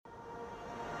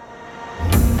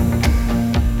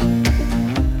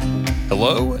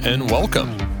Hello and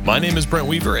welcome. My name is Brent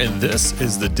Weaver, and this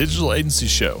is the Digital Agency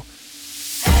Show,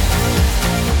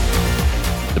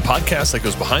 the podcast that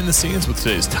goes behind the scenes with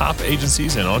today's top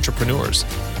agencies and entrepreneurs.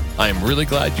 I am really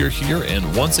glad you're here,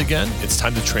 and once again, it's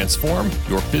time to transform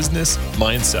your business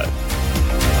mindset.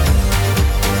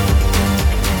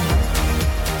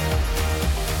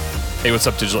 Hey, what's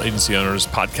up, digital agency owners,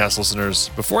 podcast listeners?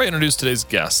 Before I introduce today's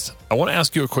guest, I want to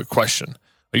ask you a quick question.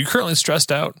 Are you currently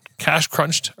stressed out, cash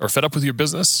crunched, or fed up with your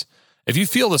business? If you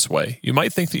feel this way, you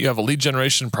might think that you have a lead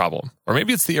generation problem, or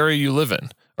maybe it's the area you live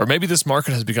in, or maybe this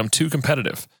market has become too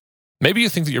competitive. Maybe you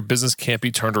think that your business can't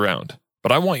be turned around,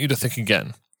 but I want you to think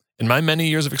again. In my many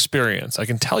years of experience, I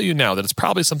can tell you now that it's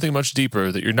probably something much deeper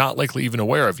that you're not likely even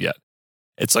aware of yet.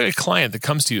 It's like a client that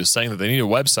comes to you saying that they need a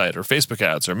website or Facebook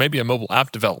ads or maybe a mobile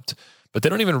app developed, but they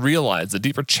don't even realize the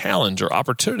deeper challenge or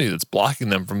opportunity that's blocking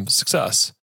them from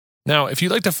success. Now, if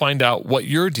you'd like to find out what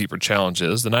your deeper challenge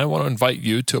is, then I want to invite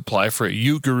you to apply for a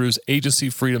UGuru's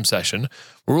Agency Freedom Session,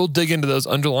 where we'll dig into those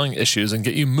underlying issues and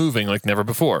get you moving like never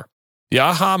before. The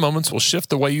aha moments will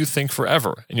shift the way you think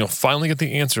forever, and you'll finally get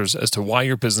the answers as to why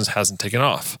your business hasn't taken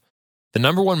off. The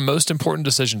number one most important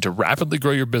decision to rapidly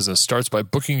grow your business starts by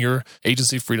booking your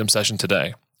Agency Freedom Session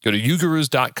today. Go to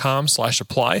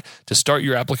ugurus.com/apply to start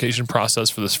your application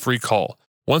process for this free call.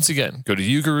 Once again, go to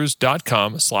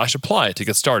ugurus.com/apply to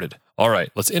get started. All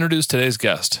right, let's introduce today's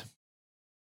guest.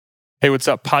 Hey, what's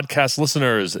up, podcast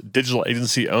listeners, digital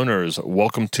agency owners?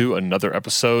 Welcome to another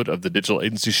episode of the Digital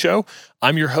Agency Show.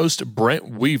 I'm your host,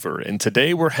 Brent Weaver, and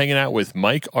today we're hanging out with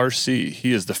Mike Arce.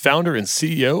 He is the founder and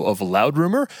CEO of Loud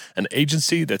Rumor, an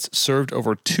agency that's served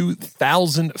over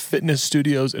 2,000 fitness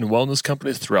studios and wellness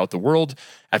companies throughout the world.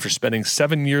 After spending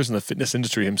 7 years in the fitness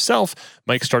industry himself,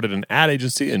 Mike started an ad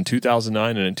agency in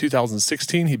 2009, and in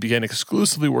 2016, he began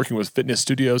exclusively working with fitness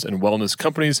studios and wellness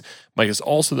companies. Mike is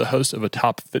also the host of a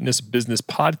top fitness business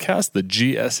podcast, the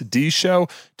GSD Show,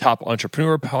 top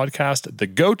entrepreneur podcast, the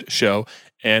GOAT Show,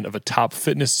 and of a top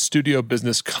fitness studio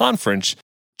business conference,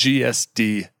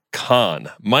 GSDCON.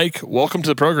 Mike, welcome to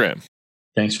the program.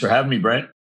 Thanks for having me, Brent.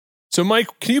 So, Mike,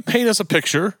 can you paint us a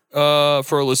picture for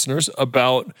our listeners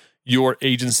about your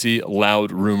agency,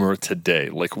 Loud Rumor, today?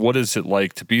 Like, what is it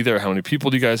like to be there? How many people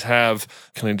do you guys have?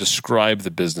 Can you describe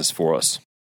the business for us?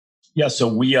 Yeah, so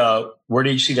we're an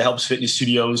agency that helps fitness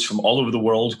studios from all over the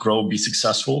world grow and be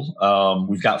successful.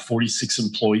 We've got 46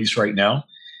 employees right now,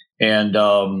 and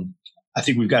I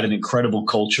think we've got an incredible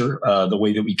culture. The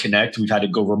way that we connect, we've had to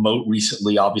go remote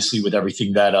recently, obviously, with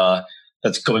everything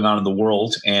that's going on in the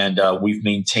world, and we've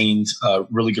maintained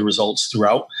really good results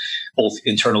throughout, both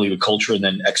internally with culture and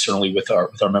then externally with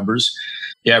our members.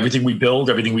 Yeah, everything we build,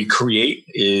 everything we create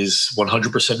is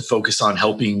 100% focused on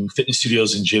helping fitness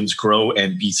studios and gyms grow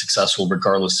and be successful,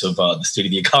 regardless of the state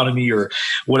of the economy or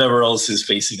whatever else is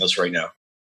facing us right now.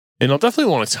 And I'll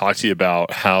definitely want to talk to you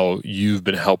about how you've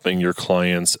been helping your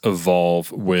clients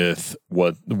evolve with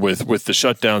the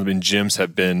shutdown. I mean, gyms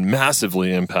have been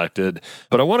massively impacted,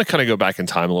 but I want to kind of go back in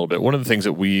time a little bit. One of the things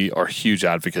that we are huge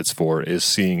advocates for is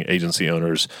seeing agency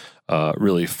owners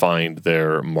really find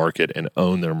their market and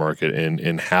own their market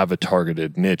and have a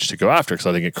targeted niche to go after, because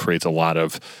I think it creates a lot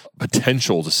of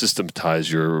potential to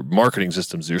systematize your marketing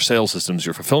systems, your sales systems,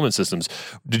 your fulfillment systems.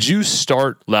 Did you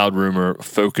start Loud Rumor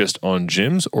focused on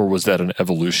gyms, or was that an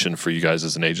evolution for you guys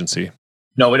as an agency?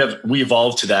 No, we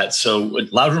evolved to that. So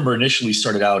Loud Rumor initially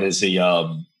started out as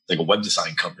a web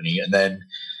design company, and then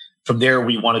from there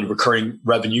we wanted recurring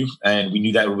revenue, and we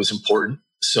knew that it was important.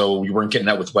 So we weren't getting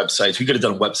that with websites. We could have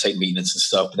done website maintenance and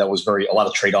stuff, but that was a lot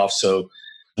of trade-offs. So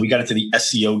we got into the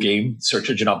SEO game, search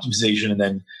engine optimization. And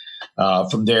then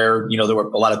from there, there were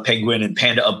a lot of Penguin and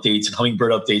Panda updates and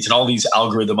Hummingbird updates and all these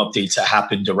algorithm updates that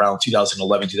happened around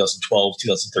 2011, 2012,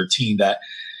 2013 that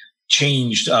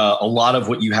changed a lot of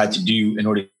what you had to do in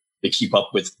order to keep up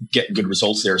with getting good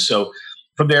results there. So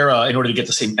from there, in order to get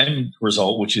the same end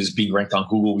result, which is being ranked on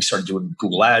Google, we started doing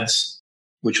Google Ads,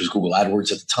 which was Google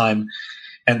AdWords at the time.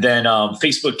 And then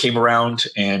Facebook came around,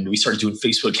 and we started doing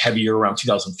Facebook heavier around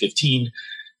 2015.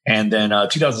 And then end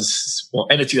of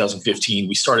 2015,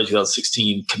 we started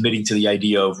 2016 committing to the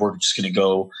idea of we're just going to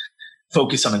go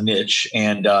focus on a niche.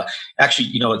 And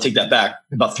actually, take that back.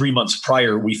 About 3 months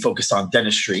prior, we focused on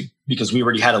dentistry because we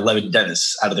already had 11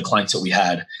 dentists out of the clients that we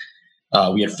had.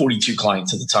 We had 42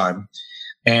 clients at the time.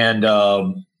 And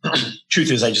truth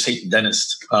is, I just hate the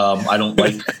dentist. I don't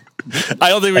like... I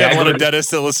don't think we have a lot of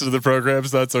dentists that listen to the programs.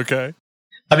 That's okay.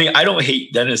 I mean, I don't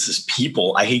hate dentists as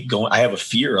people. I have a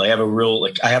fear. I have a real,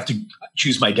 I have to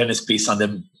choose my dentist based on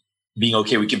them being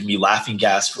okay with giving me laughing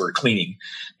gas for cleaning.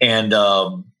 And,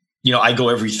 I go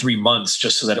every 3 months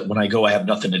just so that when I go, they have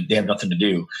nothing to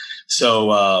do.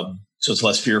 So So it's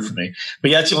less fear for me.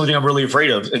 But yeah, it's the only thing I'm really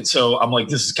afraid of. And so I'm like,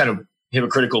 this is kind of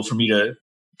hypocritical for me to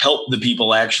help the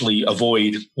people actually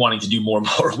avoid wanting to do more and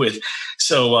more with.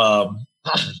 So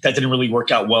that didn't really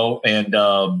work out well. And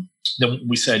then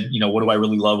we said, what do I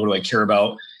really love? What do I care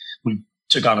about? We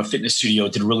took on a fitness studio.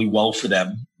 It did really well for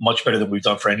them, much better than we've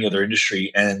done for any other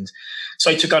industry. And so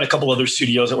I took on a couple other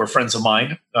studios that were friends of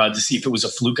mine to see if it was a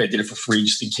fluke. I did it for free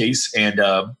just in case. And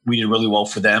we did really well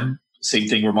for them. Same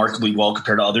thing, remarkably well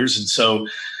compared to others. And so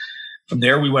from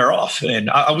there, we were off.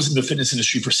 And I was in the fitness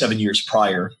industry for 7 years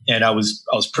prior, and I was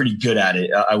pretty good at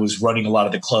it. I was running a lot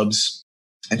of the clubs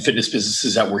and fitness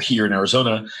businesses that were here in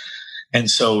Arizona. And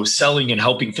so selling and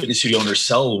helping fitness studio owners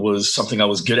sell was something I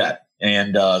was good at.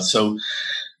 And so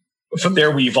from there,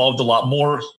 we evolved a lot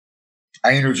more.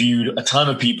 I interviewed a ton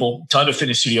of people, ton of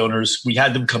fitness studio owners. We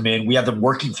had them come in. We had them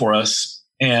working for us.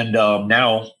 And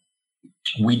now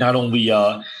we not only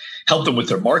help them with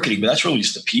their marketing, but that's really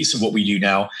just a piece of what we do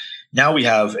now. Now we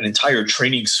have an entire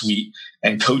training suite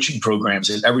and coaching programs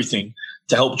and everything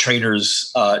to help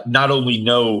trainers not only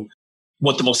know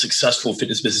what the most successful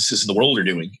fitness businesses in the world are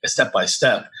doing, step by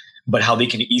step, but how they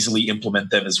can easily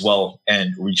implement them as well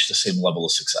and reach the same level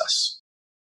of success.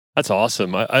 That's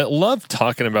awesome. I love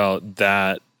talking about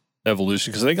that evolution,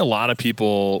 because I think a lot of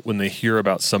people, when they hear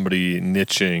about somebody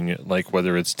niching, like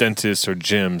whether it's dentists or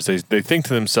gyms, they think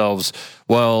to themselves,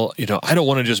 well, I don't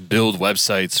want to just build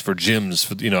websites for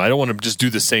gyms. I don't want to just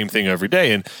do the same thing every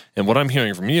day. And what I'm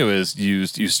hearing from you is you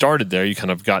started there, you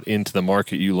kind of got into the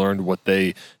market, you learned what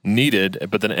they needed,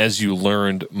 but then as you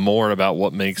learned more about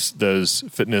what makes those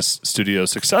fitness studios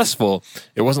successful,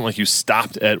 it wasn't like you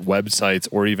stopped at websites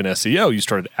or even SEO. You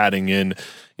started adding in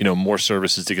more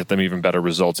services to get them even better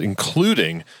results,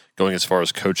 including going as far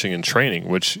as coaching and training,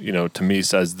 which, to me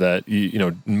says that,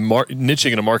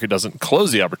 niching in a market doesn't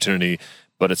close the opportunity,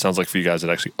 but it sounds like for you guys,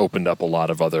 it actually opened up a lot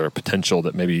of other potential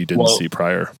that maybe you didn't see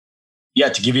prior. Yeah.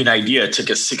 To give you an idea, it took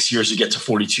us 6 years to get to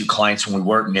 42 clients when we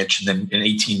weren't niche. And then in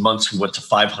 18 months, we went to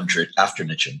 500 after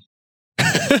niching.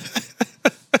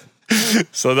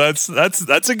 So that's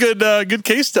a good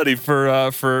case study for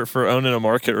owning a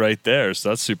market right there. So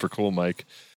that's super cool, Mike.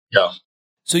 Yeah.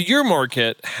 So your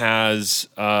market has,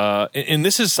 and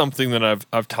this is something that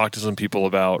I've talked to some people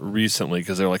about recently,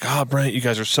 because they're like, "Oh, Brent, you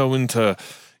guys are so into,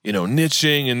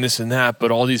 niching and this and that, but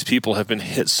all these people have been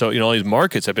hit so, all these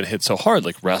markets have been hit so hard,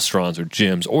 like restaurants or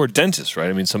gyms or dentists, right?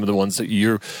 I mean, some of the ones that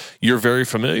you're very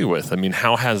familiar with. I mean,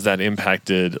 how has that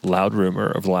impacted Loud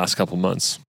Rumor over the last couple of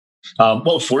months?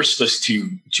 Well, it forced us to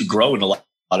grow in a lot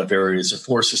of areas. It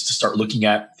forced us to start looking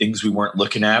at things we weren't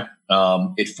looking at.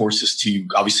 It forced us to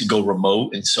obviously go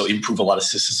remote, and so improve a lot of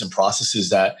systems and processes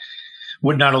that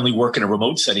would not only work in a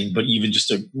remote setting, but even just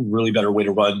a really better way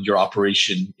to run your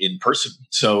operation in person.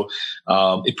 So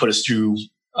it put us through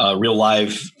a real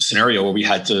live scenario where we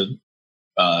had to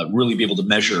really be able to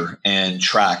measure and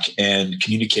track and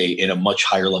communicate in a much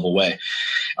higher level way.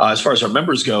 As far as our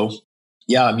members go,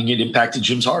 yeah, I mean, it impacted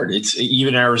gyms hard. It's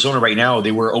even in Arizona right now,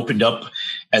 they were opened up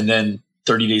and then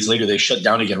 30 days later, they shut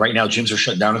down again. Right now, gyms are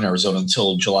shut down in Arizona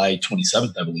until July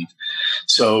 27th, I believe.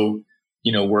 So,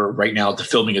 we're right now at the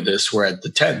filming of this, we're at the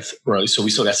 10th, right? So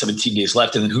we still got 17 days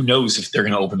left. And then who knows if they're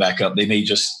going to open back up. They may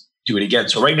just do it again.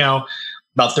 So right now,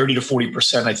 about 30 to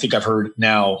 40%, I think I've heard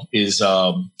now, is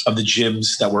of the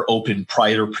gyms that were open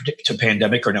prior to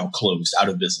pandemic are now closed, out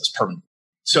of business permanently.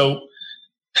 So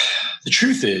the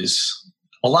truth is,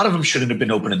 a lot of them shouldn't have been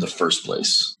open in the first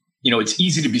place. It's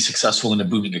easy to be successful in a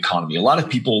booming economy. A lot of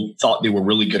people thought they were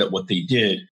really good at what they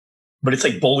did, but it's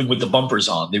like bowling with the bumpers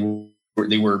on. They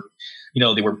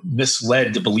were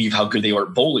misled to believe how good they are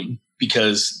at bowling,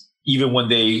 because even when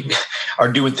they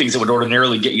are doing things that would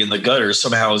ordinarily get you in the gutter,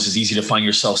 somehow it's as easy to find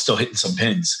yourself still hitting some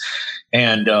pins.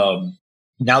 And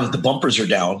now that the bumpers are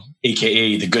down,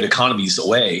 AKA the good economy is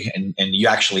away, and you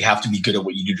actually have to be good at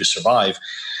what you do to survive,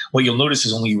 what you'll notice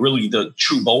is only really the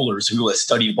true bowlers who have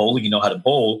studied bowling and know how to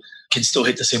bowl can still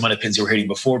hit the same amount of pins they were hitting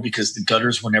before, because the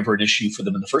gutters were never an issue for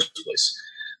them in the first place.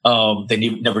 They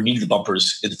never needed the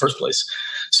bumpers in the first place.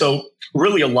 So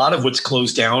really a lot of what's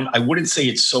closed down, I wouldn't say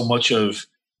it's so much of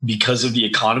because of the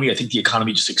economy. I think the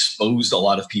economy just exposed a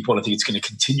lot of people, and I think it's going to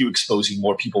continue exposing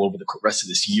more people over the rest of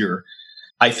this year.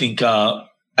 I think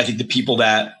the people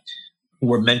that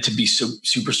were meant to be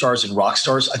superstars and rock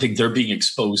stars, I think they're being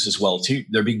exposed as well too.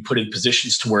 They're being put in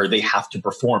positions to where they have to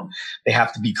perform. They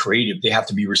have to be creative. They have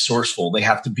to be resourceful. They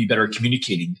have to be better at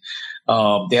communicating.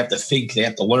 They have to think. They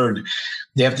have to learn.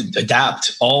 They have to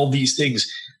adapt. All these things.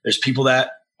 There's people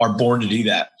that are born to do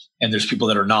that, and there's people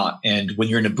that are not. And when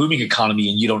you're in a booming economy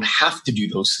and you don't have to do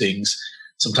those things,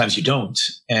 sometimes you don't.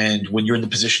 And when you're in the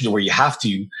position to where you have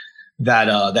to,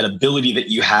 that ability that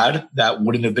you had that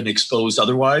wouldn't have been exposed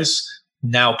otherwise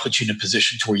now puts you in a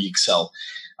position to where you excel.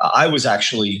 My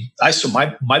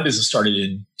business started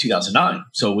in 2009.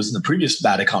 So it was in the previous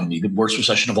bad economy, the worst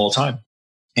recession of all time.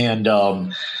 And,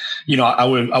 I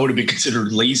would have been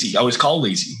considered lazy. I was called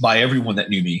lazy by everyone that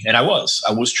knew me. And I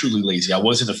was truly lazy. I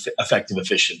wasn't effective,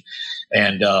 efficient.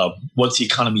 And once the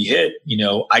economy hit,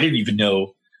 I didn't even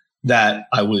know that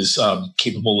I was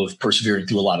capable of persevering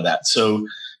through a lot of that. So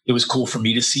it was cool for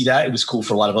me to see that. It was cool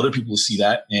for a lot of other people to see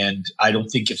that. And I don't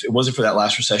think if it wasn't for that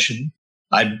last recession,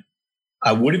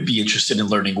 I wouldn't be interested in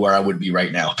learning where I would be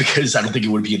right now, because I don't think it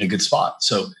would be in a good spot.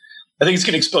 So I think it's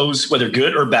going to expose whether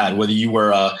good or bad, whether you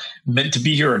were meant to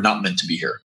be here or not meant to be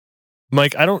here.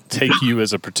 Mike, I don't take you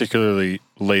as a particularly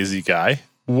lazy guy.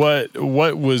 What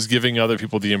was giving other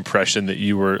people the impression that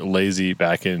you were lazy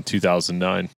back in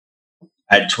 2009?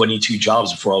 I had 22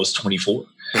 jobs before I was 24.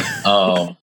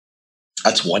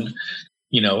 That's one.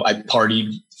 I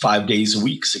partied 5 days a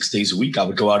week, 6 days a week. I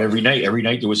would go out every night. Every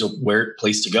night there was a weird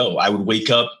place to go. I would wake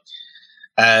up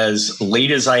as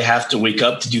late as I have to wake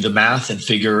up to do the math and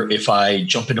figure if I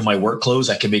jump into my work clothes,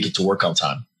 I can make it to work on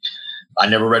time. I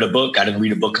never read a book. I didn't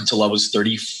read a book until I was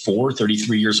 34,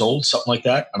 33 years old, something like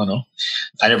that. I don't know.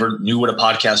 I never knew what a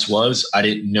podcast was. I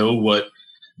didn't know what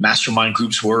mastermind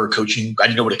groups were or coaching. I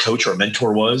didn't know what a coach or a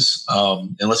mentor was,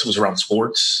 unless it was around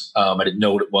sports. I didn't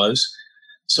know what it was.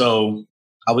 So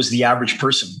I was the average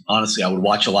person. Honestly, I would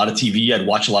watch a lot of TV. I'd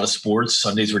watch a lot of sports.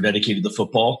 Sundays were dedicated to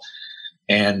football.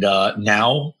 And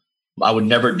now I would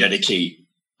never dedicate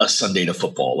a Sunday to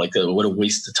football. Like, what a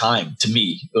waste of time to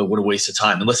me. What a waste of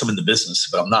time, unless I'm in the business,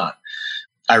 but I'm not.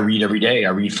 I read every day. I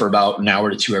read for about an hour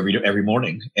to two every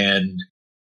morning. And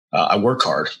I work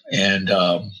hard. And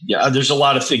there's a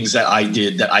lot of things that I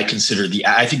did that I consider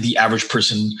I think the average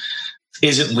person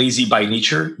isn't lazy by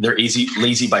nature. They're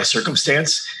lazy by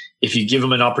circumstance. If you give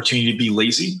them an opportunity to be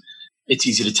lazy, it's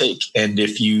easy to take. And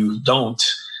if you don't,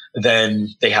 then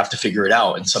they have to figure it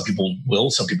out. And some people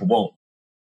will, some people won't.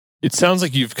 It sounds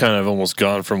like you've kind of almost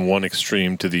gone from one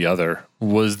extreme to the other.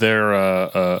 Was there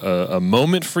a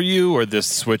moment for you where this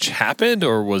switch happened,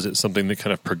 or was it something that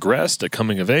kind of progressed, a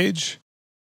coming of age?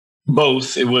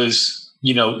 Both. It was,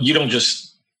 you don't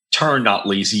just turn not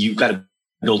lazy. You've got to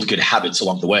build good habits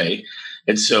along the way.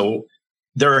 And so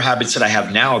there are habits that I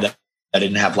have now that I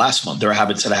didn't have last month. There are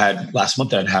habits that I had last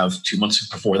month that I didn't have 2 months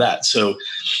before that. So,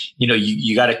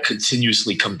 you got to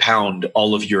continuously compound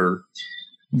all of your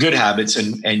good habits,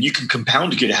 and you can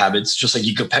compound good habits just like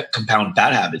you can compound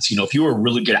bad habits. If you were a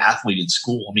really good athlete in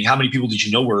school, I mean, how many people did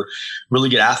you know were really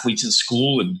good athletes in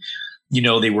school, and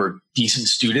they were decent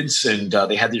students, and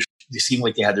they seemed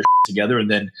like they had their together, and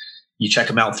then you check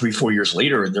them out 3-4 years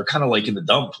later, and they're kind of like in the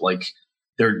dump, like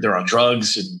they're on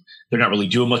drugs, and they're not really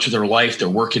doing much of their life. They're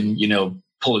working,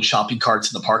 pulling shopping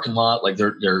carts in the parking lot, like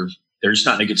they're just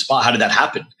not in a good spot. How did that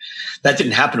happen? That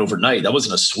didn't happen overnight. That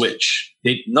wasn't a switch.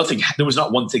 There was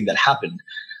not one thing that happened.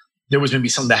 There was maybe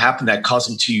something that happened that caused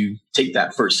them to take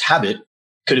that first habit.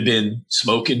 Could have been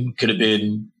smoking, could have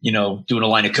been, doing a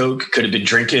line of coke, could have been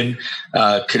drinking,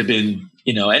 could have been,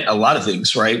 a lot of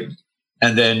things, right?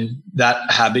 And then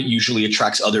that habit usually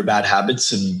attracts other bad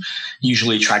habits, and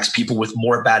usually attracts people with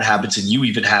more bad habits than you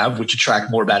even have, which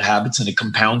attract more bad habits, and it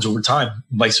compounds over time.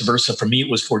 Vice versa. For me, it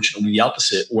was fortunately the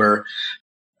opposite, where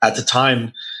at the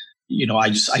time,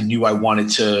 I knew I wanted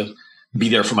to be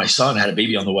there for my son. I had a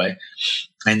baby on the way.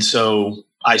 And so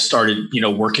I started,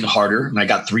 working harder, and I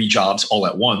got 3 jobs all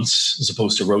at once as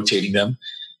opposed to rotating them.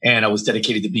 And I was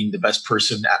dedicated to being the best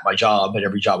person at my job, at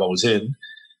every job I was in.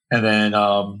 And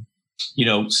then,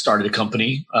 started a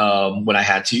company when I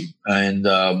had to. And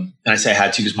I say I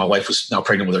had to because my wife was now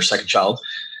pregnant with her second child,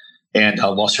 and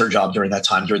lost her job during that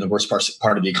time, during the worst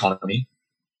part of the economy.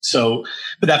 So,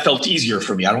 but that felt easier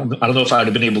for me. I don't know if I would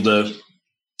have been able to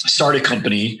start a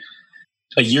company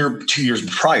a year, 2 years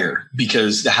prior,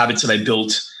 because the habits that I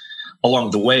built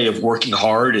along the way of working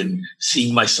hard and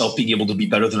seeing myself being able to be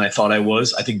better than I thought I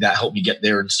was, I think that helped me get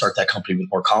there and start that company with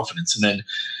more confidence. And then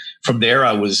from there,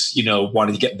 I was,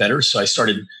 wanted to get better. So I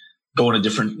started going to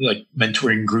different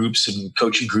mentoring groups and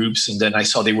coaching groups. And then I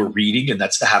saw they were reading, and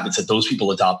that's the habits that those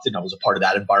people adopted. And I was a part of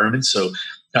that environment. So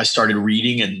I started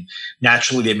reading, and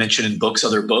naturally they mentioned in books,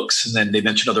 other books, and then they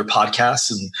mentioned other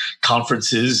podcasts and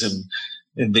conferences.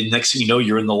 And the next thing you know,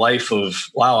 you're in the life of,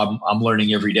 wow, I'm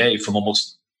learning every day from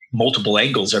almost multiple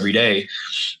angles every day.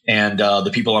 And the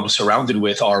people I'm surrounded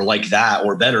with are like that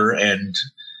or better. And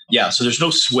yeah, so there's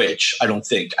no switch, I don't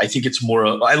think. I think it's more,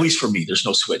 at least for me, there's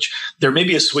no switch. There may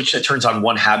be a switch that turns on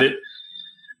one habit,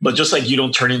 but just like you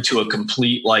don't turn into a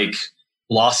complete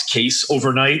lost case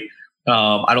overnight,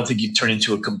 I don't think you turn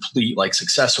into a complete like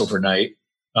success overnight.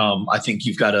 I think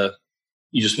you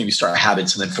just maybe start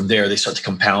habits, and then from there they start to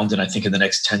compound. And I think in the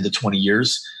next 10 to 20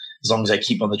 years, as long as I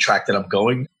keep on the track that I'm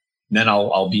going, then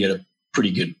I'll be at a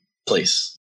pretty good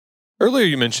place. Earlier,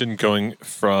 you mentioned going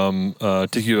from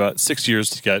taking you about 6 years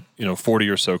to get 40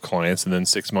 or so clients, and then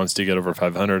 6 months to get over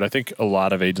 500. I think a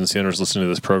lot of agency owners listening to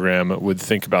this program would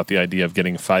think about the idea of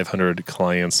getting 500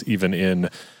 clients, even in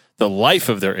the life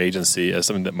of their agency, as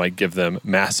something that might give them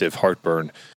massive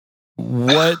heartburn.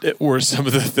 What were some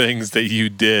of the things that you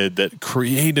did that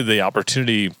created the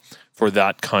opportunity for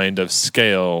that kind of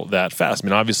scale that fast? I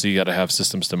mean, obviously you got to have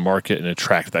systems to market and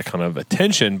attract that kind of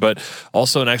attention, but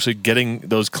also in actually getting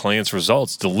those clients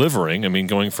results, delivering. I mean,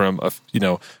 going from a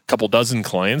couple dozen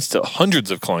clients to hundreds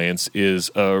of clients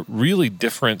is a really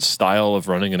different style of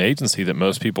running an agency that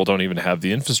most people don't even have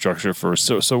the infrastructure for.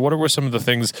 So what were some of the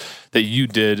things that you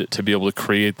did to be able to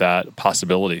create that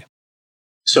possibility?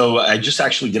 So I just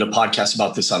actually did a podcast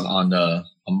about this on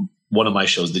one of my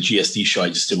shows, the GSD Show. I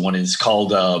just did one, and it's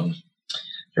called I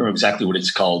don't remember exactly what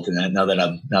it's called now that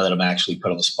I'm actually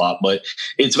put on the spot, but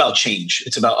it's about change.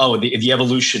 It's about the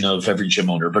evolution of every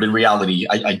gym owner. But in reality,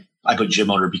 I put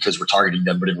gym owner because we're targeting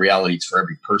them, but in reality, it's for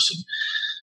every person.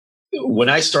 When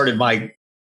I started my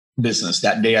business,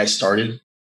 that day I started,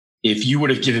 if you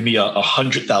would have given me a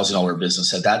 $100,000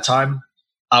 business at that time,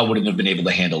 I wouldn't have been able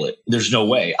to handle it. There's no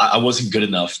way. I wasn't good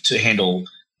enough to handle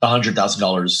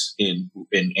 $100,000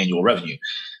 in annual revenue.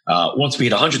 Once we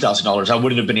hit $100,000,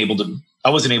 I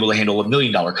wasn't able to handle $1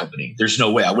 million company. There's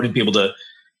no way. I wouldn't be able to.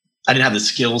 I didn't have the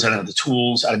skills. I didn't have the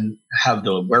tools. I didn't have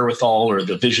the wherewithal or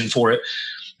the vision for it.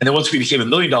 And then once we became $1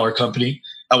 million company,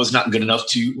 I was not good enough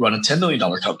to run a $10 million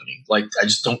company. Like, I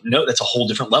just don't know. That's a whole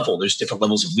different level. There's different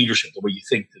levels of leadership, the way you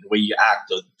think, the way you act,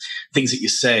 the things that you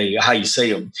say, how you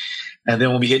say them. And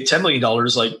then when we hit $10 million,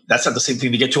 like, that's not the same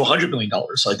thing to get to $100 million.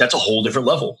 Like, that's a whole different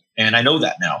level. And I know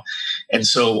that now. And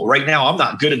so right now I'm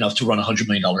not good enough to run a $100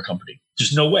 million company.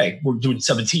 There's no way. We're doing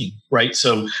 17, right?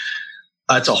 So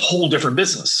it's a whole different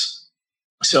business.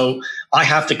 So I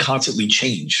have to constantly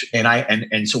change.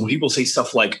 And so when people say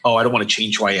stuff like, oh, I don't want to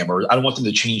change who I am, or I don't want them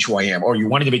to change who I am, or you're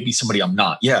wanting to make me somebody I'm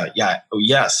not. Yeah. Oh,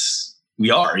 yes,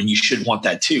 we are. And you should want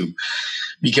that too.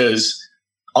 Because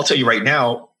I'll tell you right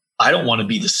now, I don't want to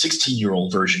be the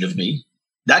 16-year-old version of me.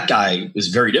 That guy is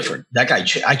very different. That guy,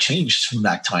 I changed from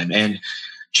that time. And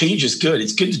change is good.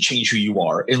 It's good to change who you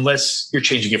are, unless you're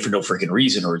changing it for no freaking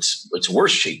reason, or it's a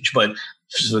worse change. But if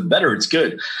it's better, it's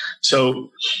good. So,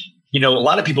 a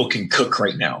lot of people can cook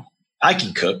right now. I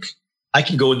can cook. I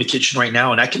can go in the kitchen right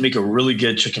now and I can make a really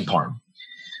good chicken parm.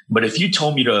 But if you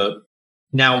told me to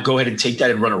now go ahead and take that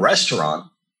and run a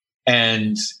restaurant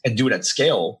and do it at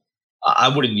scale, I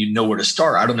wouldn't even know where to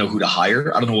start. I don't know who to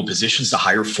hire. I don't know what positions to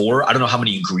hire for. I don't know how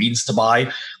many ingredients to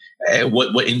buy,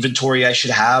 what inventory I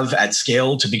should have at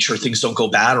scale to make sure things don't go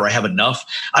bad or I have enough.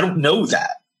 I don't know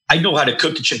that. I know how to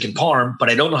cook a chicken parm, but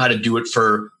I don't know how to do it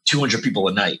for 200 people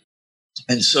a night.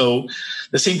 And so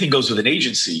the same thing goes with an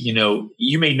agency.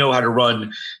 You may know how to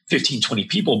run 15, 20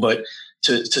 people, but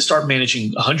to start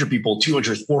managing 100 people,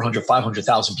 200, 400,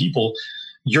 500,000 people,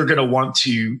 you're going to want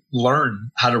to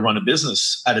learn how to run a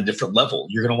business at a different level.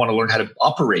 You're going to want to learn how to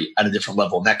operate at a different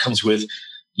level. And that comes with,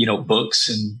 books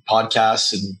and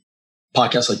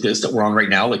podcasts like this that we're on right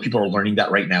now. Like, people are learning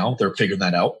that right now. They're figuring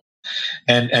that out.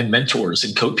 And mentors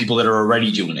and people that are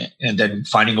already doing it, and then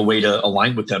finding a way to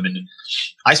align with them. And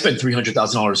I spend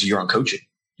 $300,000 a year on coaching.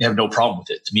 I have no problem with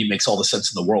it. To me, it makes all the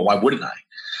sense in the world. Why wouldn't I?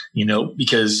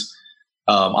 Because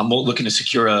I'm looking to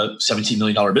secure a $17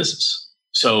 million business.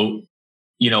 So,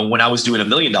 when I was doing $1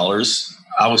 million,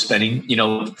 I was spending,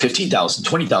 $15,000,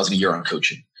 $20,000 a year on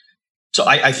coaching. So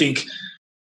I think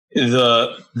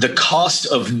the cost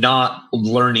of not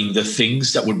learning the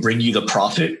things that would bring you the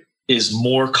profit is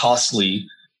more costly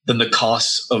than the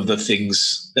cost of the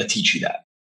things that teach you that.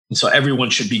 And so everyone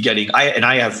should be getting,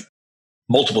 I have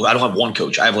multiple, I don't have one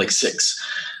coach. I have like 6.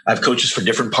 I have coaches for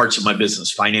different parts of my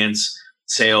business: finance,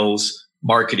 sales,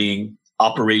 marketing,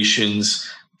 operations,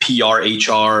 PR,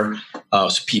 HR,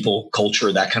 people,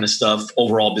 culture, that kind of stuff,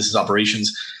 overall business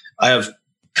operations. I have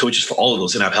coaches for all of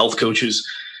those, and I have health coaches.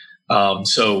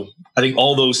 So I think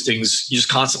all those things, you're just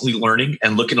constantly learning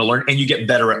and looking to learn, and you get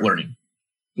better at learning,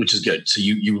 which is good. So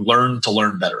you learn to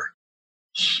learn better.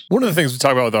 One of the things we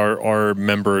talk about with our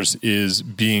members is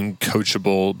being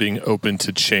coachable, being open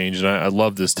to change. And I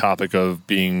love this topic of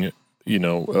being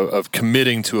of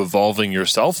committing to evolving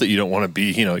yourself, that you don't want to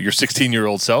be, your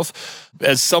 16-year-old self.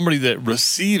 As somebody that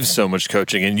receives so much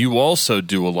coaching, and you also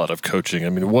do a lot of coaching, I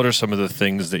mean, what are some of the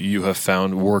things that you have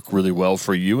found work really well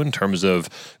for you in terms of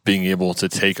being able to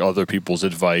take other people's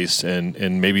advice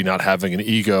and maybe not having an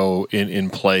ego in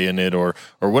play in it or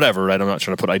whatever, right? I'm not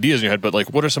trying to put ideas in your head, but like,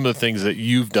 what are some of the things that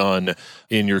you've done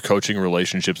in your coaching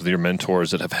relationships with your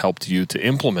mentors that have helped you to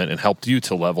implement and helped you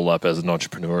to level up as an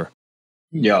entrepreneur?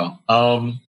 Yeah.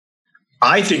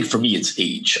 I think for me, it's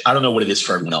age. I don't know what it is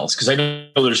for everyone else, because I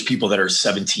know there's people that are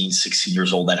 17, 16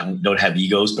 years old that don't have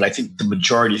egos, but I think the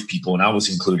majority of people, and I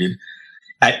was included,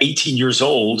 at 18 years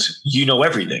old, you know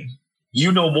everything.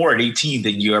 You know more at 18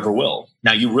 than you ever will.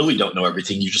 Now, you really don't know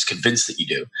everything. You're just convinced that you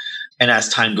do. And as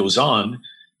time goes on,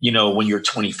 when you're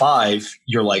 25,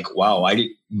 you're like, wow, I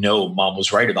didn't know mom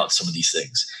was right about some of these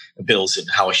things, bills and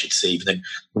how I should save. And then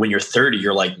when you're 30,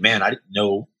 you're like, man, I didn't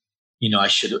know. I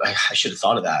should have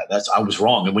thought of that. I was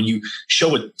wrong. And when you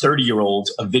show a 30-year-old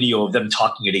a video of them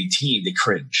talking at 18, they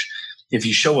cringe. If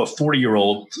you show a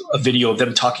 40-year-old a video of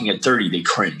them talking at 30, they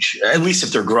cringe, at least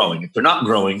if they're growing. If they're not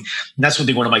growing, and that's one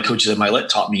thing one of my coaches at Milet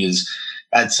taught me is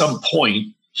at some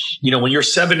point, when you're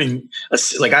 7 and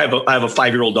like I have a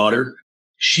 5-year-old daughter,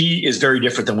 she is very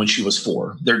different than when she was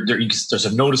 4. There's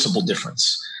a noticeable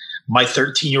difference. My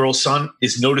 13-year-old son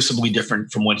is noticeably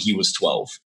different from when he was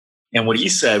 12. And what he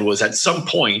said was at some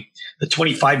point, the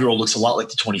 25-year-old looks a lot like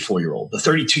the 24-year-old. The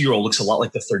 32-year-old looks a lot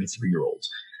like the 33-year-old.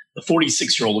 The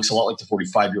 46-year-old looks a lot like the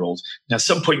 45-year-old. And at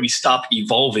some point, we stopped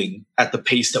evolving at the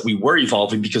pace that we were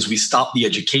evolving because we stopped the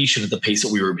education at the pace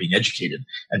that we were being educated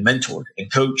and mentored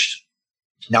and coached.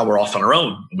 Now we're off on our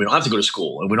own. We don't have to go to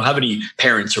school. And we don't have any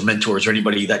parents or mentors or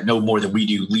anybody that know more than we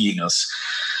do leading us.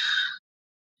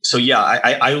 So yeah,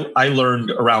 I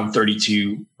learned around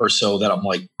 32 or so that I'm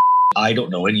like, I don't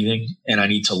know anything, and I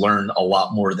need to learn a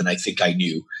lot more than I think I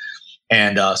knew.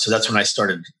 And so that's when I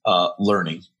started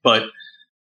learning. But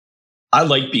I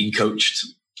like being coached.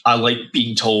 I like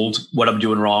being told what I'm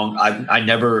doing wrong.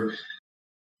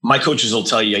 My coaches will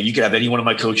tell you, you could have any one of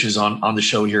my coaches on the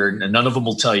show here, and none of them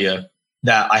will tell you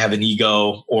that I have an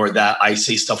ego or that I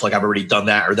say stuff like I've already done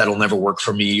that or that'll never work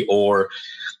for me. Or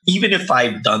even if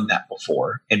I've done that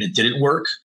before and it didn't work,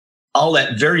 I'll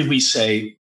at very least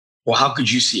say, well, how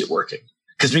could you see it working?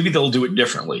 Because maybe they'll do it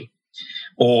differently.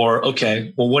 Or,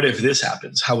 okay, well, what if this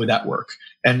happens? How would that work?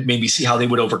 And maybe see how they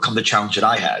would overcome the challenge that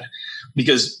I had.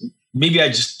 Because maybe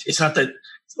it's not that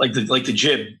like the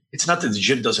gym, it's not that the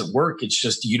gym doesn't work. It's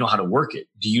just, do you know how to work it?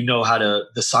 Do you know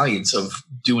the science of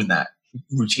doing that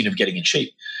routine of getting in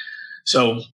shape?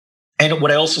 So, and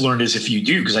what I also learned is if you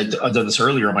do, because I've done this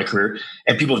earlier in my career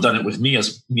and people have done it with me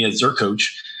as their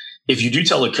coach. If you do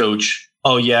tell a coach,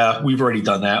 oh yeah, we've already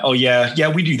done that. Oh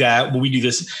yeah, we do that. Well, we do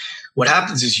this. What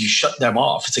happens is you shut them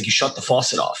off. It's like you shut the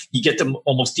faucet off. You get them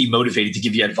almost demotivated to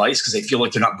give you advice because they feel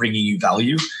like they're not bringing you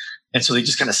value. And so they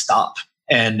just kind of stop.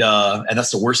 And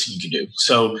that's the worst thing you can do.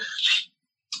 So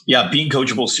yeah, being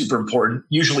coachable is super important.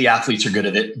 Usually athletes are good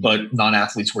at it, but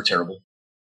non-athletes were terrible.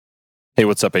 Hey,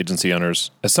 what's up, agency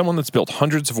owners? As someone that's built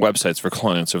hundreds of websites for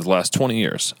clients over the last 20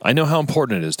 years, I know how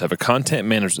important it is to have a content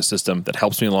management system that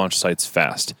helps me launch sites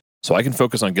fast, so I can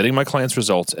focus on getting my clients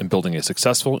results and building a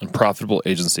successful and profitable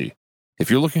agency.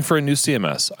 If you're looking for a new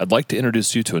CMS, I'd like to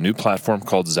introduce you to a new platform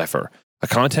called Zephyr, a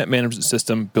content management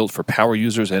system built for power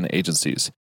users and agencies.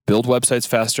 Build websites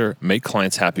faster, make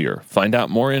clients happier. Find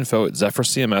out more info at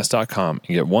zephyrcms.com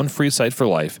and get one free site for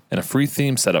life and a free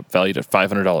theme setup valued at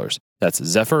 $500. That's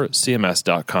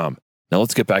zephyrcms.com. Now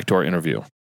let's get back to our interview.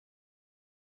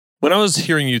 When I was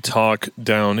hearing you talk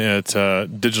down at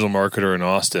Digital Marketer in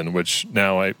Austin, which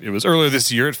now it was earlier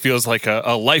this year, it feels like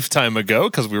a lifetime ago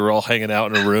because we were all hanging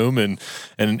out in a room and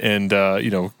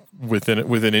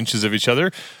within inches of each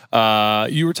other.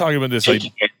 You were talking about this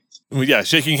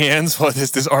shaking hands. What is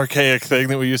this archaic thing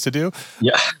that we used to do?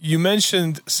 Yeah. You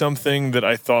mentioned something that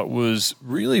I thought was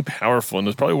really powerful, and it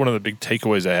was probably one of the big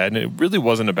takeaways I had. And it really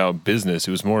wasn't about business;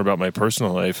 it was more about my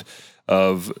personal life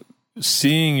of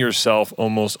seeing yourself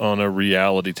almost on a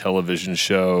reality television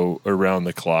show around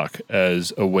the clock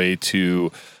as a way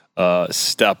to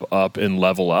step up and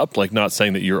level up. Like, not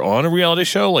saying that you're on a reality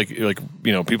show, like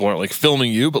people aren't like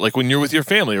filming you, but like when you're with your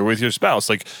family or with your spouse,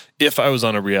 like if I was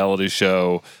on a reality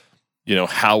show,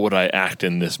 how would I act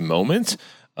in this moment?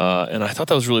 And I thought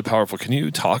that was really powerful. Can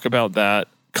you talk about that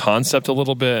concept a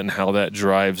little bit and how that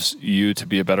drives you to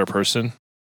be a better person?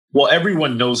 Well,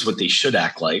 everyone knows what they should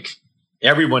act like.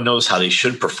 Everyone knows how they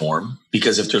should perform,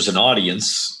 because if there's an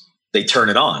audience, they turn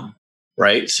it on,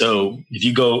 right? So if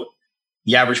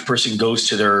the average person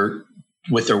goes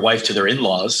with their wife to their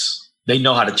in-laws, they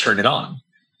know how to turn it on.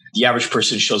 The average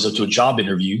person shows up to a job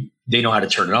interview, they know how to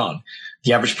turn it on.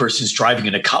 The average person's driving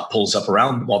and a cop pulls up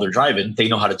around while they're driving, they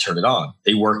know how to turn it on.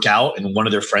 They work out and one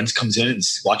of their friends comes in and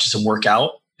watches them work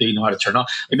out, they know how to turn it on.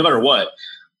 Like, no matter what,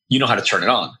 you know how to turn it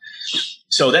on.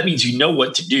 So that means you know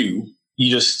what to do.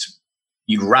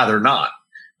 You'd rather not.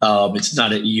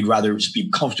 You'd rather just be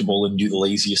comfortable and do the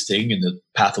laziest thing and the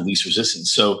path of least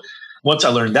resistance. So once I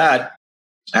learned that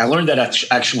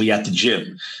actually at the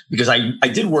gym, because I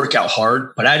did work out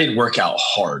hard, but I didn't work out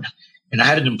hard. And I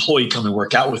had an employee come and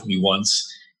work out with me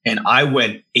once, and I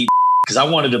went because I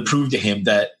wanted to prove to him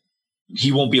that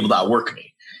he won't be able to outwork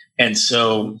me. And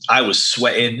so I was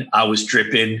sweating, I was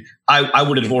dripping. I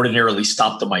would have ordinarily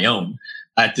stopped on my own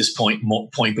at this point,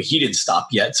 but he didn't stop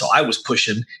yet. So I was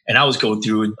pushing and I was going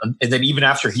through. And then even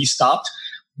after he stopped,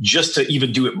 just to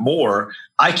even do it more,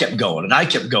 I kept going and I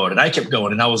kept going and I kept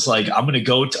going. And I was like, I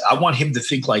want him to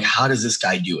think like, how does this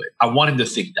guy do it? I want him to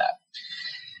think that.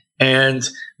 And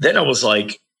then I was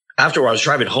like, after I was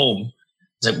driving home,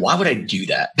 I was like, why would I do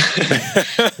that?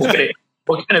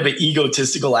 What kind of an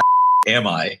egotistical am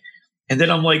I? And then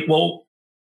I'm like, well,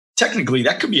 technically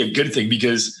that could be a good thing,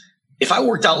 because if I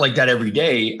worked out like that every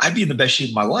day, I'd be in the best shape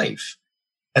of my life.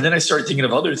 And then I started thinking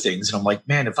of other things. And I'm like,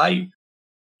 man, if I,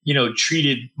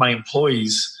 treated my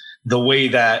employees the way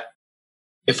that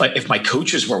if my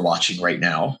coaches were watching right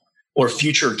now, or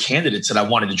future candidates that I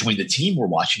wanted to join the team were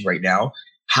watching right now,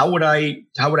 how would I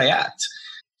act?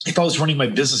 If I was running my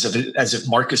business as if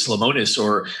Marcus Lemonis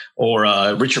or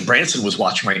Richard Branson was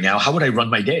watching right now, how would I run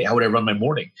my day? How would I run my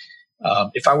morning?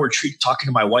 If I were talking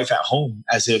to my wife at home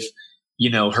as if,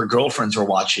 her girlfriends were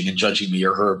watching and judging me,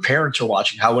 or her parents were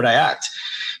watching, how would I act?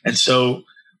 And so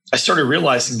I started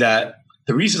realizing that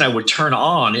the reason I would turn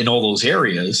on in all those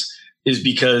areas is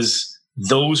because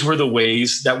those were the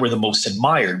ways that were the most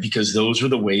admired, because those were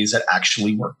the ways that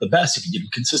actually worked the best if you did them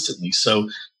consistently. So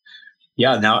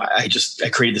yeah, now I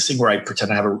created this thing where I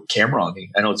pretend I have a camera on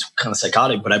me. I know it's kind of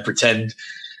psychotic, but I pretend,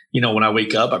 when I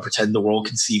wake up, I pretend the world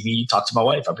can see me talk to my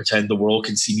wife. I pretend the world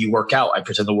can see me work out. I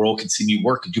pretend the world can see me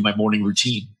work and do my morning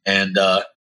routine and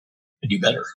do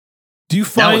better. Do you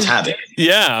find now it's habit?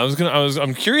 Yeah,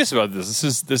 I'm curious about this.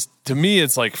 This to me,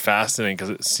 it's like fascinating, because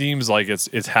it seems like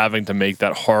it's having to make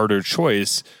that harder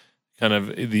choice, kind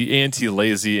of the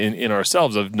anti-lazy in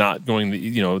ourselves, of not going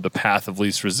the path of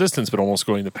least resistance, but almost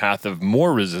going the path of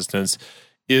more resistance.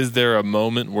 Is there a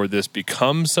moment where this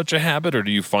becomes such a habit, or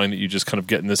do you find that you just kind of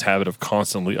get in this habit of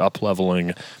constantly up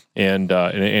leveling, and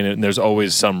there's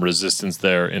always some resistance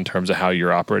there in terms of how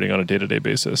you're operating on a day-to-day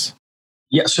basis?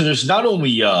 Yeah, so there's not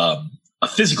only a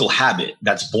physical habit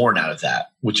that's born out of that,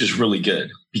 which is really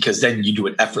good, because then you do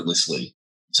it effortlessly.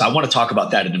 So I want to talk about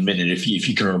that in a minute. If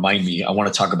you can remind me, I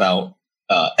want to talk about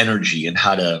energy and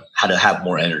how to have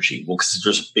more energy. Well, because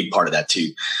there's a big part of that too.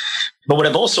 But what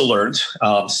I've also learned,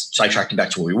 sidetracking back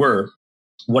to where we were,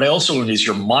 what I also learned is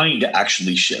your mind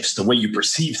actually shifts the way you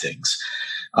perceive things.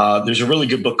 There's a really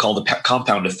good book called The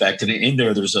Compound Effect, and in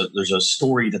there, there's a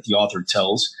story that the author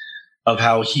tells of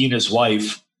how he and his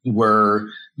wife were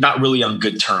not really on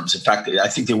good terms. In fact, I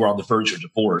think they were on the verge of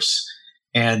divorce.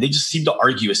 And they just seemed to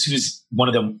argue. As soon as one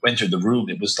of them entered the room,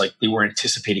 it was like they were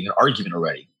anticipating an argument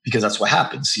already, because that's what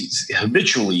happens.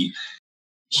 Habitually,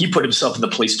 he put himself in the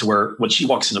place to where when she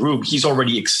walks in the room, he's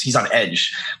on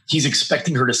edge. He's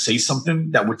expecting her to say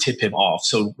something that would tip him off.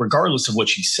 So regardless of what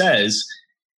she says,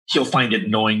 he'll find it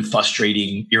annoying,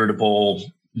 frustrating, irritable,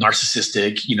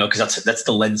 narcissistic, because that's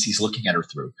the lens he's looking at her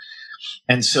through.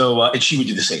 And so, and she would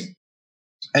do the same.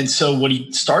 And so what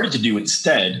he started to do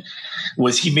instead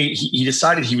was he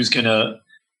decided he was going to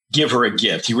give her a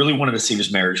gift. He really wanted to save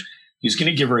his marriage. He was going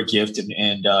to give her a gift.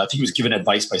 And I think he was given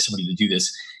advice by somebody to do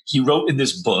this. He wrote in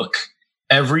this book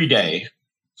every day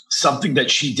something that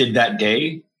she did that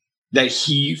day that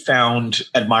he found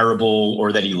admirable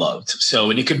or that he loved.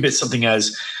 So, and it could be something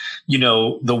as,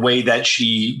 the way that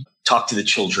she talked to the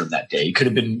children that day. It could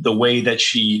have been the way that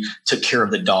she took care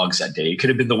of the dogs that day. It could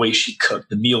have been the way she cooked,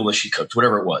 the meal that she cooked,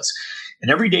 whatever it was.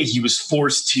 And every day he was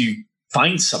forced to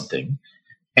find something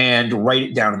and write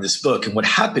it down in this book. And what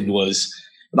happened was,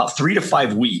 about 3 to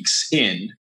 5 weeks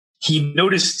in, he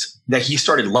noticed that he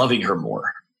started loving her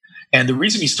more. And the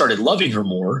reason he started loving her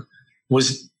more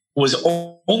was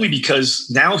only because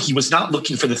now he was not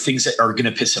looking for the things that are going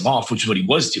to piss him off, which is what he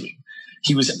was doing.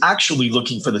 He was actually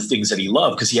looking for the things that he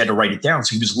loved, because he had to write it down.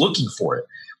 So he was looking for it.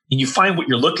 And you find what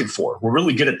you're looking for. We're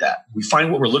really good at that. We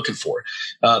find what we're looking for.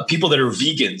 People that are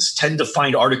vegans tend to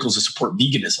find articles that support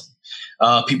veganism.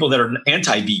 People that are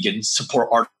anti-vegan support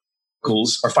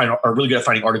are really good at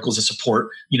finding articles that support,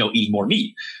 eating more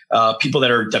meat. People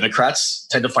that are Democrats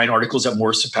tend to find articles that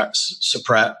more support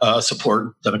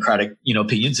Democratic,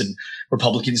 opinions, and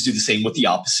Republicans do the same with the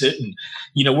opposite. And,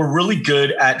 we're really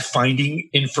good at finding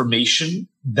information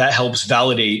that helps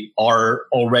validate our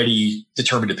already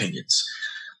determined opinions.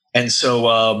 And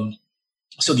so,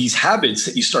 so these habits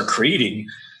that you start creating,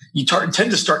 you tend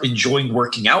to start enjoying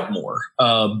working out more,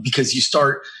 because you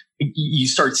start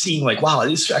seeing like, wow,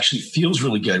 this actually feels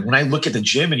really good. When I look at the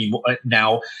gym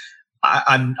now,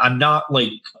 I'm not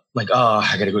like, oh,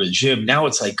 I got to go to the gym. Now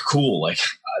it's like, cool. Like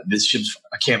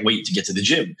I can't wait to get to the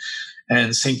gym.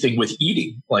 And same thing with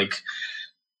eating. Like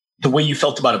the way you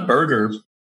felt about a burger,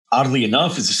 oddly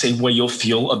enough, is the same way you'll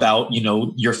feel about,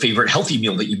 your favorite healthy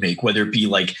meal that you make, whether it be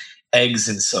like eggs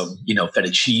and some,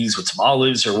 feta cheese with some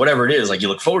olives or whatever it is. Like you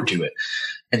look forward to it.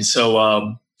 And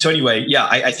so, anyway, yeah,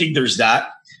 I think there's that.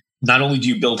 Not only do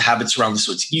you build habits around this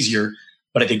so it's easier,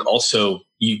 but I think also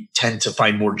you tend to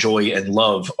find more joy and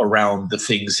love around the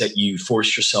things that you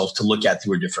force yourself to look at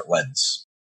through a different lens.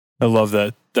 I love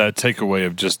that takeaway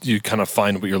of just you kind of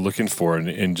find what you're looking for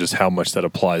and just how much that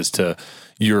applies to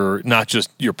not just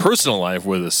your personal life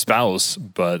with a spouse,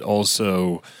 but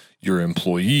also your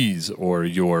employees or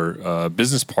your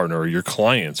business partner or your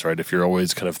clients, right? If you're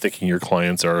always kind of thinking your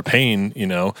clients are a pain,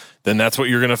 then that's what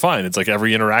you're going to find. It's like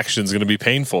every interaction is going to be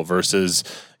painful versus,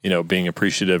 being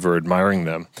appreciative or admiring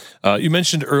them. You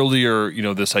mentioned earlier,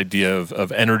 this idea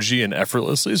of energy and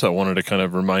effortlessly. So I wanted to kind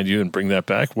of remind you and bring that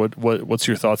back. What's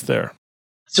your thoughts there?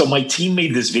 So my team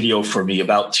made this video for me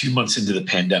about 2 months into the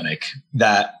pandemic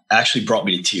that actually brought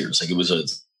me to tears. Like it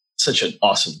was such an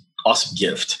awesome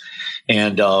gift.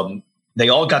 And they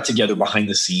all got together behind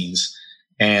the scenes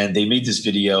and they made this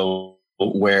video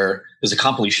where there's a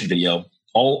compilation video,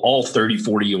 all 30,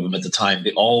 40 of them at the time.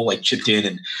 They all like chipped in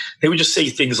and they would just say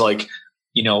things like,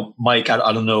 Mike,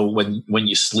 I don't know when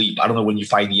you sleep. I don't know when you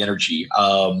find the energy.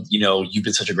 You've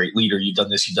been such a great leader. You've done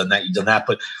this, you've done that, you've done that.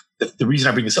 But the reason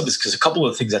I bring this up is because a couple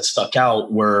of things that stuck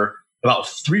out were about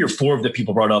 3 or 4 of the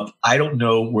people brought up, I don't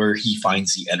know where he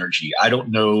finds the energy. I don't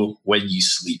know when you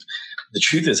sleep. The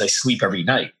truth is I sleep every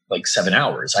night, like 7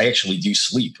 hours. I actually do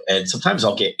sleep. And sometimes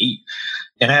I'll get 8.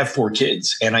 And I have 4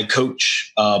 kids and I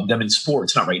coach them in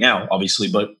sports. Not right now, obviously,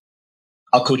 but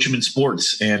I'll coach them in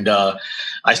sports. And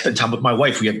I spend time with my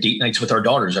wife. We have date nights with our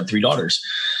daughters. I have 3 daughters.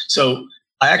 So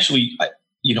I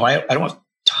don't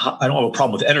have a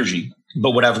problem with energy.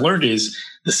 But what I've learned is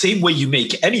the same way you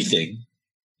make anything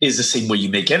is the same way you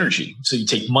make energy. So you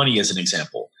take money as an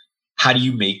example. How do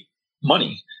you make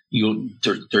money?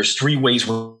 There's 3 ways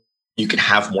where you can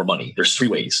have more money. There's 3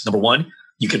 ways. Number 1,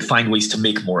 you can find ways to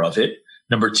make more of it.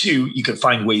 Number 2, you can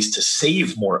find ways to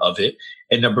save more of it.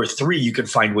 And number 3, you can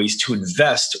find ways to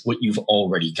invest what you've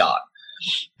already got.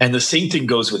 And the same thing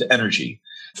goes with energy.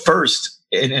 First,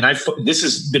 this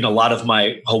has been a lot of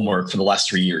my homework for the last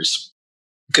 3 years.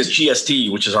 Because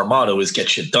GSD, which is our motto, is get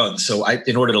shit done. So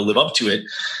in order to live up to it,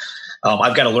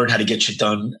 I've got to learn how to get shit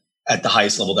done at the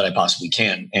highest level that I possibly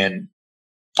can. And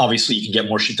obviously you can get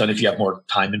more shit done if you have more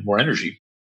time and more energy.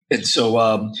 And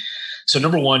so, so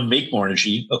number 1, make more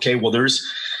energy. Okay. Well, there's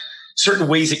certain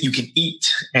ways that you can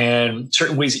eat and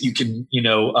certain ways that you can,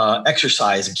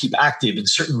 exercise and keep active and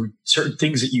certain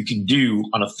things that you can do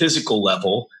on a physical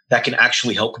level that can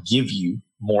actually help give you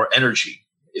more energy.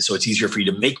 So it's easier for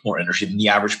you to make more energy than the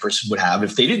average person would have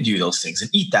if they didn't do those things and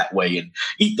eat that way and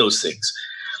eat those things.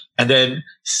 And then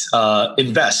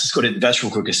invest. Let's go to invest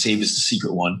real quick because save is the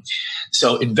secret one.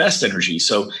 So invest energy.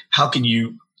 So how can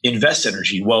you invest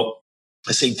energy? Well,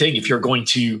 the same thing. If you're going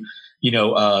to,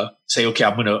 say, okay,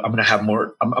 I'm gonna have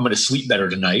more. I'm gonna sleep better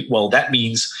tonight. Well, that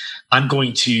means I'm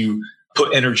going to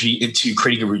put energy into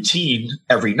creating a routine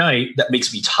every night that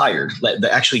makes me tired, that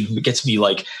actually gets me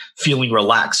like feeling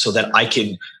relaxed so that I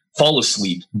can fall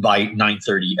asleep by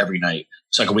 9:30 every night.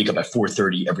 So I can wake up at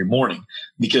 4:30 every morning.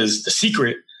 Because the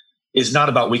secret is not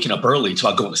about waking up early. It's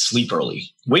about going to sleep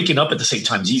early. Waking up at the same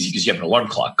time is easy because you have an alarm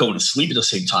clock. Going to sleep at the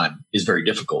same time is very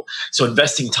difficult. So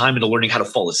investing time into learning how to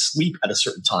fall asleep at a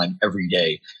certain time every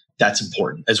day, that's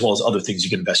important, as well as other things you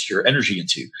can invest your energy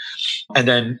into. And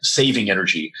then saving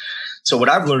energy. So what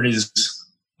I've learned is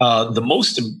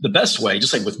the best way,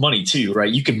 just like with money too,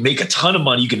 right? You can make a ton of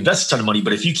money, you can invest a ton of money,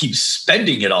 but if you keep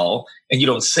spending it all and you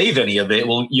don't save any of it,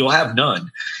 well, you'll have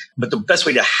none. But the best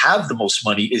way to have the most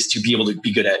money is to be able to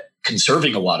be good at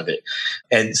conserving a lot of it.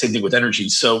 And same thing with energy.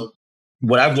 So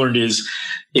what I've learned is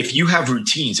if you have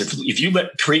routines, if you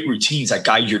create routines that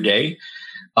guide your day,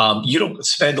 you don't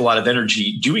spend a lot of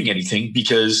energy doing anything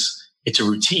because it's a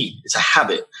routine. It's a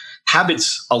habit.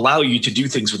 Habits allow you to do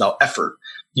things without effort.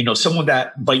 Someone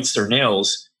that bites their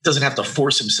nails doesn't have to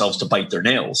force themselves to bite their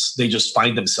nails. They just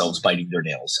find themselves biting their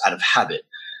nails out of habit.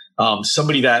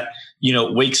 Somebody that,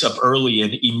 wakes up early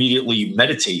and immediately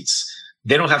meditates,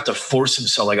 they don't have to force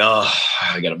themselves like, oh,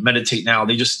 I got to meditate now.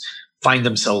 They just find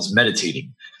themselves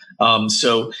meditating.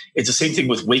 So it's the same thing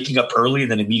with waking up early and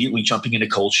then immediately jumping in a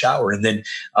cold shower. And then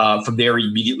from there,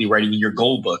 immediately writing in your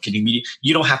goal book. And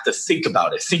you don't have to think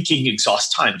about it. Thinking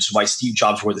exhausts time, which is why Steve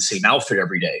Jobs wore the same outfit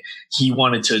every day. He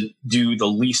wanted to do the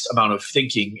least amount of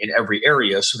thinking in every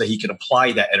area so that he can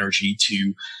apply that energy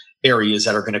to areas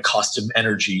that are going to cost him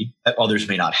energy that others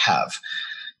may not have.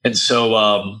 And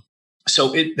so,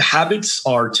 habits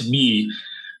are, to me,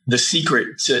 the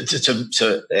secret to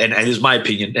and it is my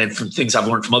opinion, and from things I've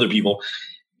learned from other people,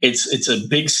 it's a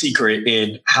big secret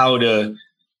in how to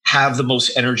have the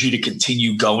most energy to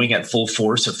continue going at full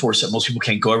force, a force that most people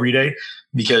can't go every day,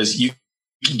 because you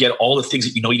can get all the things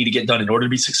that you need to get done in order to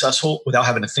be successful without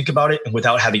having to think about it and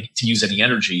without having to use any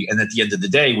energy. And at the end of the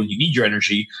day, when you need your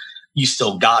energy, you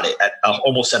still got it at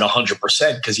almost at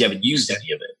 100% because you haven't used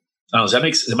any of it. I don't know,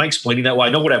 am I explaining that? Well, I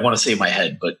know what I want to say in my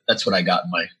head, but that's what I got in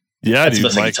my. Yeah,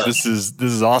 dude, Mike, this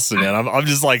is awesome, man. I'm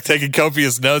just like taking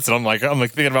copious notes, and I'm like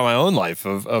thinking about my own life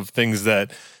of things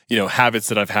that, habits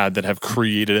that I've had that have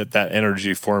created that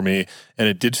energy for me, and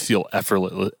it did feel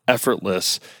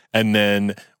effortless. And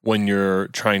then when you're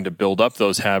trying to build up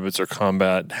those habits or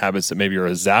combat habits that maybe are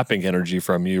a zapping energy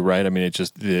from you, right? I mean, it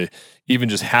just even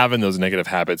just having those negative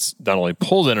habits not only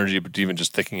pulls energy, but even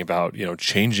just thinking about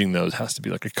changing those has to be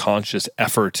like a conscious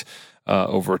effort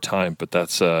over time. But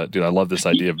that's dude, I love this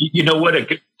idea of what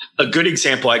a good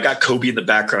example. I got Kobe in the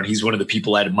background. He's one of the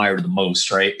people I admire the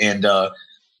most, right? And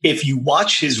if you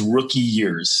watch his rookie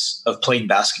years of playing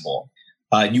basketball,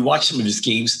 and you watch some of his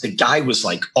games, the guy was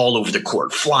like all over the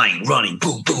court, flying, running,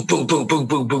 boom, boom, boom, boom, boom,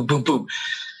 boom, boom, boom, boom,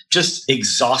 just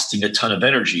exhausting a ton of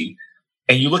energy.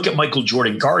 And you look at Michael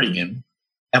Jordan guarding him,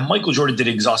 and Michael Jordan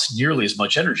didn't exhaust nearly as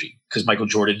much energy because Michael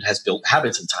Jordan has built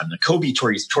habits in time. Now, Kobe,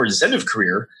 towards his end of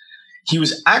career, he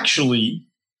was actually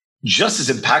just as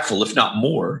impactful, if not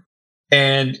more.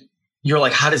 And you're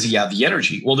like, how does he have the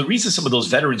energy? Well, the reason some of those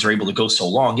veterans are able to go so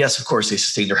long, yes, of course, they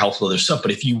sustain their health with other stuff. But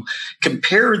if you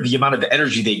compare the amount of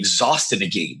energy they exhaust in a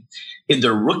game in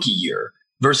their rookie year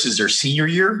versus their senior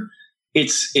year,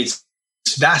 it's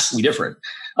vastly different.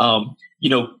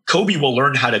 Kobe will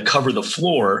learn how to cover the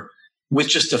floor with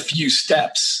just a few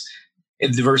steps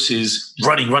versus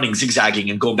running,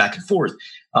 zigzagging, and going back and forth.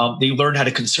 They learn how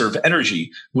to conserve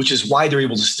energy, which is why they're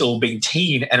able to still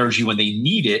maintain energy when they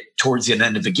need it towards the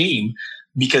end of the game,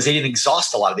 because they didn't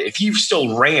exhaust a lot of it. If he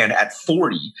still ran at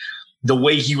 40, the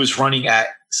way he was running at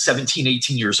 17,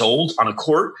 18 years old on a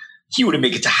court, he wouldn't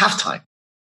make it to halftime.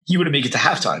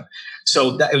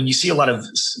 So that when you see a lot of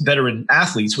veteran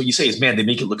athletes, what you say is, man, they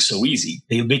make it look so easy.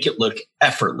 They make it look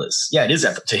effortless. Yeah, it is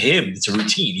effort. To him, it's a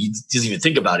routine. He doesn't even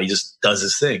think about it. He just does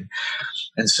his thing.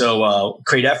 And so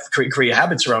create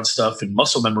habits around stuff and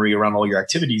muscle memory around all your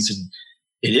activities. And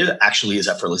it actually is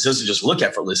effortless. It doesn't just look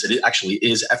effortless. It actually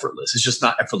is effortless. It's just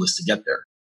not effortless to get there.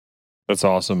 That's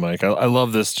awesome, Mike. I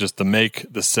love this, just the make,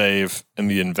 the save,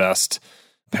 and the invest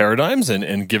paradigms,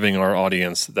 and giving our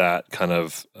audience that kind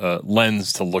of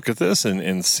lens to look at this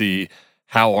and see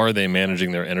how are they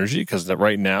managing their energy, because that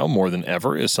right now more than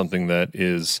ever is something that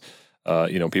is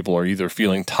people are either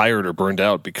feeling tired or burned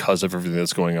out because of everything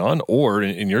that's going on, or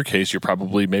in your case, you're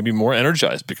probably maybe more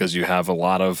energized because you have a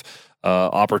lot of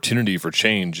opportunity for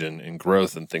change and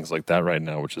growth and things like that right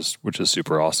now, which is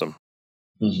super awesome.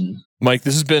 Mm-hmm. Mike,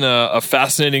 this has been a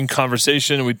fascinating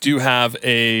conversation. We do have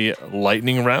a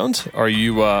lightning round. Are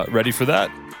you ready for that?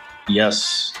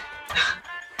 Yes.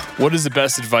 What is the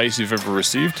best advice you've ever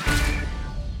received?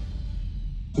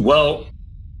 Well,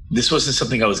 this wasn't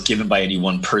something I was given by any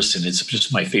one person. It's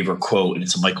just my favorite quote, and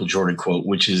it's a Michael Jordan quote,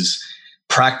 which is,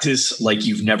 practice like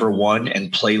you've never won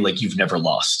and play like you've never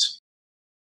lost.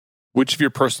 Which of your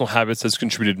personal habits has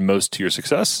contributed most to your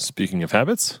success? Speaking of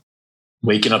habits.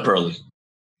 Waking up early.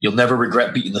 You'll never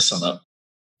regret beating the sun up.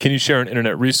 Can you share an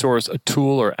internet resource, a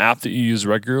tool, or app that you use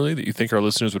regularly that you think our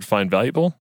listeners would find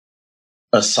valuable?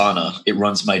 Asana. It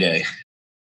runs my day.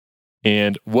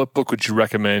 And what book would you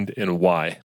recommend and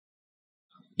why?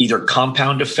 Either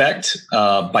Compound Effect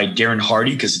by Darren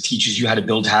Hardy, because it teaches you how to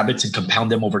build habits and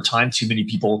compound them over time. Too many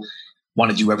people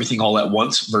want to do everything all at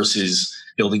once versus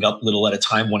building up little at a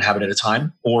time, one habit at a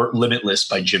time. Or Limitless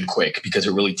by Jim Quick, because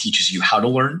it really teaches you how to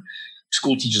learn.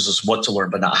 School teaches us what to learn,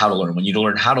 but not how to learn. When you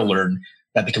learn how to learn,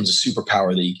 that becomes a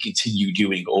superpower that you continue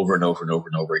doing over and over and over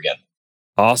and over again.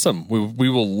 Awesome. We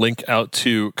will link out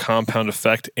to Compound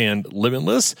Effect and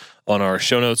Limitless on our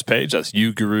show notes page. That's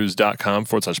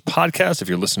yougurus.com/podcast. If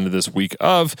you're listening to this week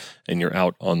of and you're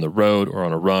out on the road or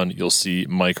on a run, you'll see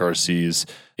Mike Arce's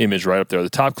image right up there at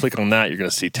the top. Click on that. You're going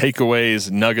to see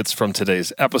takeaways, nuggets from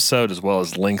today's episode, as well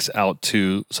as links out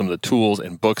to some of the tools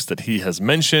and books that he has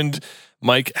mentioned.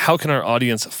 Mike, how can our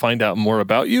audience find out more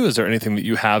about you? Is there anything that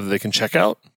you have that they can check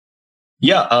out?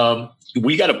 Yeah.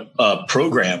 We got a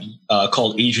program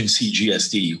called Agency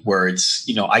GSD, where it's,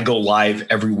 I go live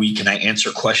every week and I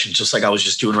answer questions just like I was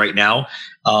just doing right now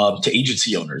to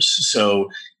agency owners. So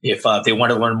if they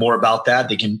want to learn more about that,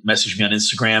 they can message me on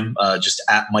Instagram, just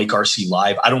at Mike Arce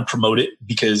Live. I don't promote it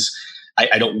because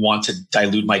I don't want to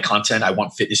dilute my content. I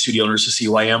want fitness studio owners to see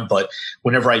who I am. But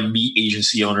whenever I meet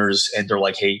agency owners and they're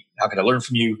like, hey, how can I learn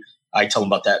from you? I tell them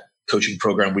about that coaching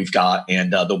program we've got,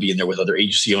 and they'll be in there with other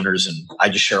agency owners. And I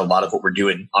just share a lot of what we're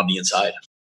doing on the inside.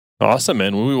 Awesome,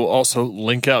 man. We will also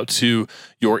link out to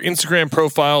your Instagram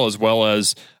profile as well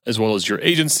as your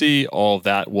agency. All of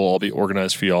that will all be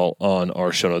organized for y'all on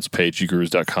our show notes page,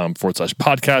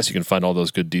 yougurus.com/podcast. You can find all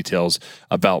those good details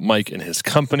about Mike and his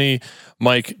company.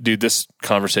 Mike, dude, this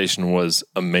conversation was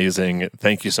amazing.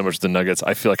 Thank you so much for the nuggets.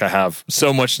 I feel like I have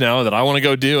so much now that I want to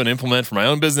go do and implement for my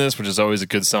own business, which is always a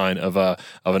good sign of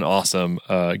an awesome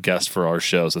guest for our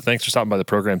show. So thanks for stopping by the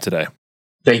program today.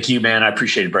 Thank you, man. I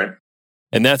appreciate it, Brent.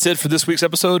 And that's it for this week's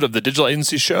episode of the Digital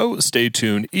Agency Show. Stay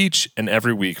tuned each and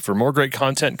every week for more great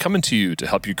content coming to you to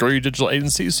help you grow your digital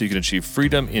agency so you can achieve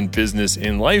freedom in business,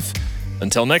 in life.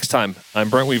 Until next time, I'm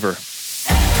Brent Weaver.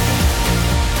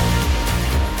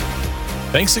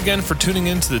 Thanks again for tuning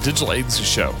in to the Digital Agency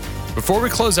Show. Before we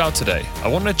close out today, I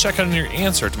wanted to check on your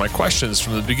answer to my questions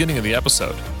from the beginning of the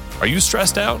episode. Are you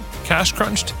stressed out, cash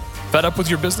crunched, fed up with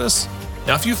your business?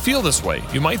 Now, if you feel this way,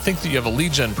 you might think that you have a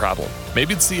lead gen problem.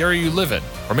 Maybe it's the area you live in,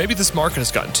 or maybe this market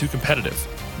has gotten too competitive.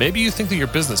 Maybe you think that your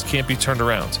business can't be turned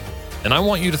around. And I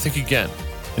want you to think again.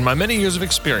 In my many years of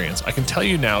experience, I can tell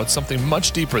you now it's something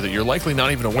much deeper that you're likely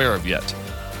not even aware of yet.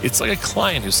 It's like a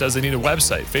client who says they need a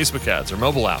website, Facebook ads, or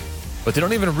mobile app, but they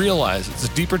don't even realize it's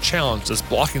a deeper challenge that's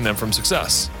blocking them from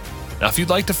success. Now, if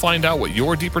you'd like to find out what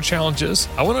your deeper challenge is,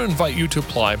 I want to invite you to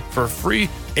apply for a free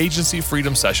agency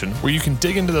freedom session where you can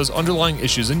dig into those underlying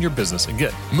issues in your business and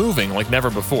get moving like never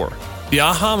before. The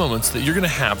aha moments that you're going to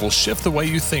have will shift the way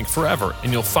you think forever,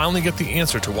 and you'll finally get the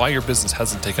answer to why your business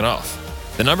hasn't taken off.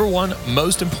 The number one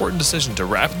most important decision to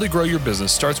rapidly grow your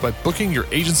business starts by booking your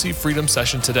agency freedom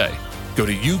session today. Go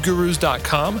to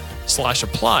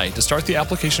yougurus.com/apply to start the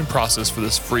application process for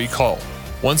this free call.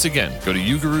 Once again, go to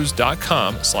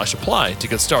yougurus.com/apply to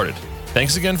get started.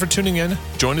 Thanks again for tuning in.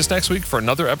 Join us next week for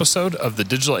another episode of the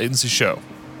Digital Agency Show.